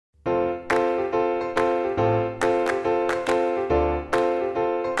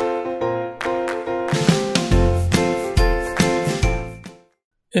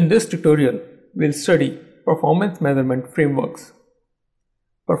In this tutorial, we'll study performance measurement frameworks.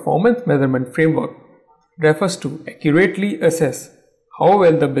 Performance measurement framework refers to accurately assess how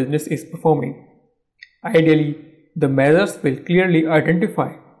well the business is performing. Ideally, the measures will clearly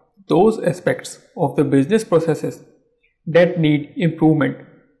identify those aspects of the business processes that need improvement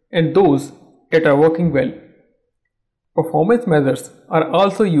and those that are working well. Performance measures are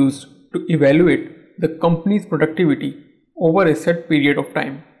also used to evaluate the company's productivity over a set period of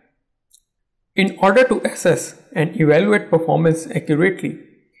time. In order to assess and evaluate performance accurately,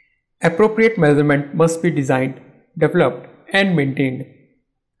 appropriate measurement must be designed, developed, and maintained.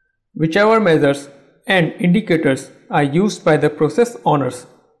 Whichever measures and indicators are used by the process owners,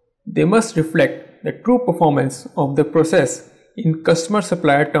 they must reflect the true performance of the process in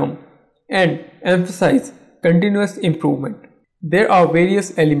customer-supplier terms and emphasize continuous improvement. There are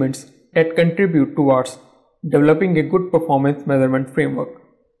various elements that contribute towards developing a good performance measurement framework,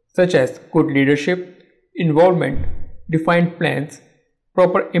 such as good leadership, involvement, defined plans,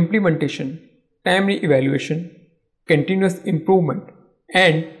 proper implementation, timely evaluation, continuous improvement,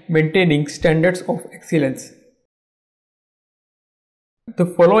 and maintaining standards of excellence. The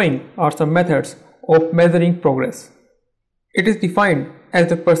following are some methods of measuring progress. It is defined as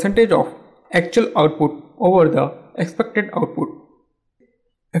the percentage of actual output over the expected output.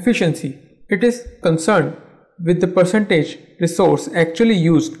 Efficiency. It is concerned with the percentage resource actually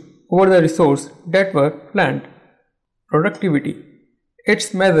used over the resource that were planned. Productivity.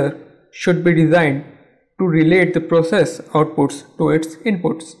 Its measure should be designed to relate the process outputs to its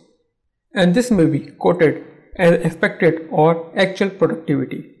inputs, and this may be quoted as expected or actual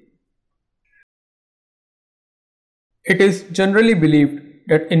productivity. It is generally believed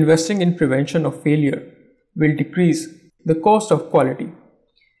that investing in prevention of failure will decrease the cost of quality,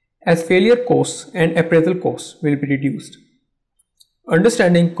 as failure costs and appraisal costs will be reduced.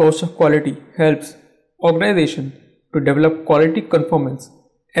 Understanding cost of quality helps organizations to develop quality conformance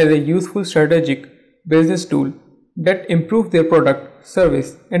as a useful strategic business tool that improves their product,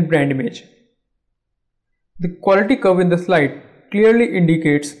 service, and brand image. The quality curve in the slide clearly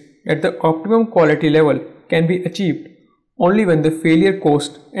indicates that the optimum quality level can be achieved only when the failure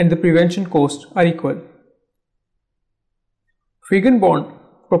cost and the prevention cost are equal. Feigenbaum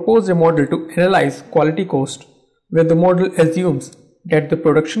proposed a model to analyze quality cost, where the model assumes that the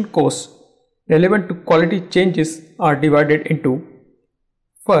production costs relevant to quality changes are divided into: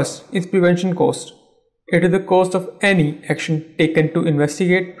 first is prevention cost. It is the cost of any action taken to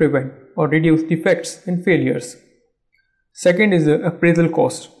investigate, prevent, or reduce defects and failures. Second is the appraisal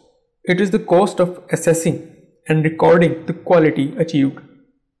cost. It is the cost of assessing and recording the quality achieved.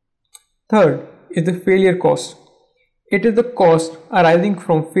 Third is the failure cost. It is the cost arising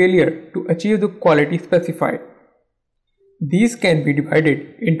from failure to achieve the quality specified. These can be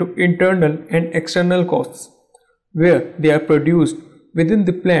divided into internal and external costs, where they are produced within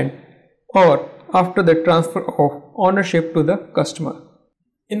the plant or after the transfer of ownership to the customer.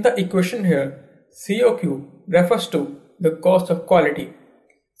 In the equation here, COQ refers to the cost of quality,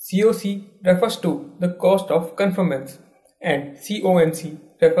 COC refers to the cost of conformance, and CONC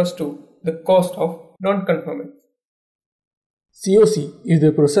refers to the cost of non-conformance. COC is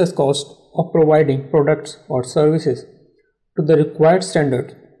the process cost of providing products or services to the required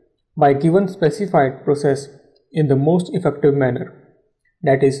standard by given specified process in the most effective manner.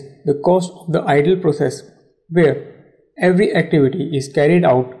 That is the cost of the ideal process, where every activity is carried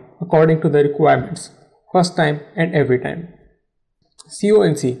out according to the requirements, first time and every time.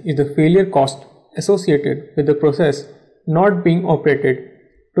 CONC is the failure cost associated with the process not being operated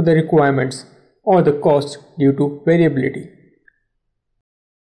to the requirements or the cost due to variability.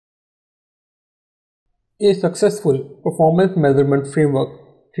 A successful performance measurement framework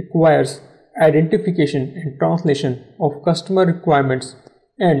requires identification and translation of customer requirements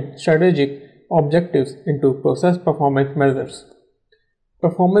and strategic objectives into process performance measures.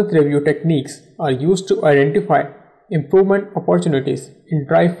 Performance review techniques are used to identify improvement opportunities and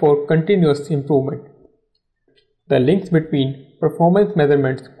drive for continuous improvement. The links between performance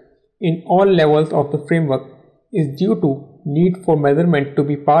measurements in all levels of the framework is due to need for measurement to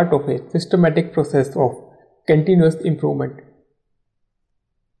be part of a systematic process of continuous improvement.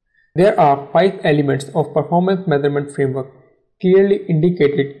 There are 5 elements of performance measurement framework clearly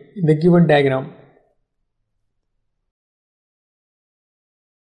indicated in the given diagram.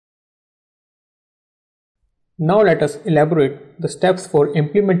 Now let us elaborate the steps for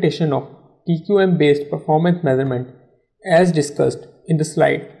implementation of TQM-based performance measurement as discussed in the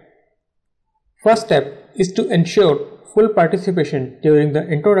slide. First step is to ensure full participation during the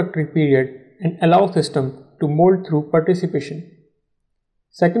introductory period and allow system to mold through participation.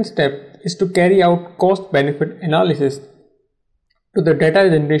 Second step is to carry out cost-benefit analysis to the data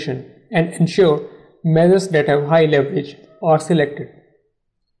generation and ensure measures that have high leverage are selected.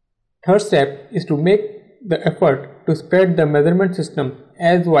 Third step is to make the effort to spread the measurement system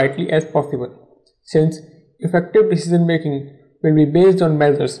as widely as possible, since effective decision making will be based on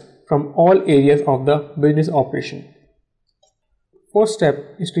measures from all areas of the business operation. Fourth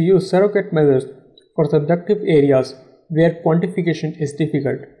step is to use surrogate measures for subjective areas where quantification is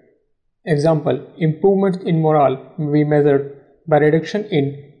difficult. Example, improvements in morale may be measured by reduction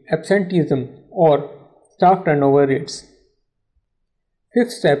in absenteeism or staff turnover rates.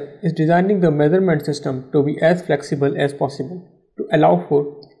 Fifth step is designing the measurement system to be as flexible as possible to allow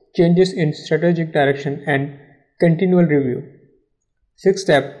for changes in strategic direction and continual review. Sixth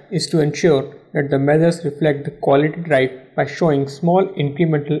step is to ensure that the measures reflect the quality drive by showing small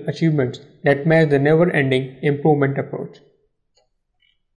incremental achievements that match the never-ending improvement approach.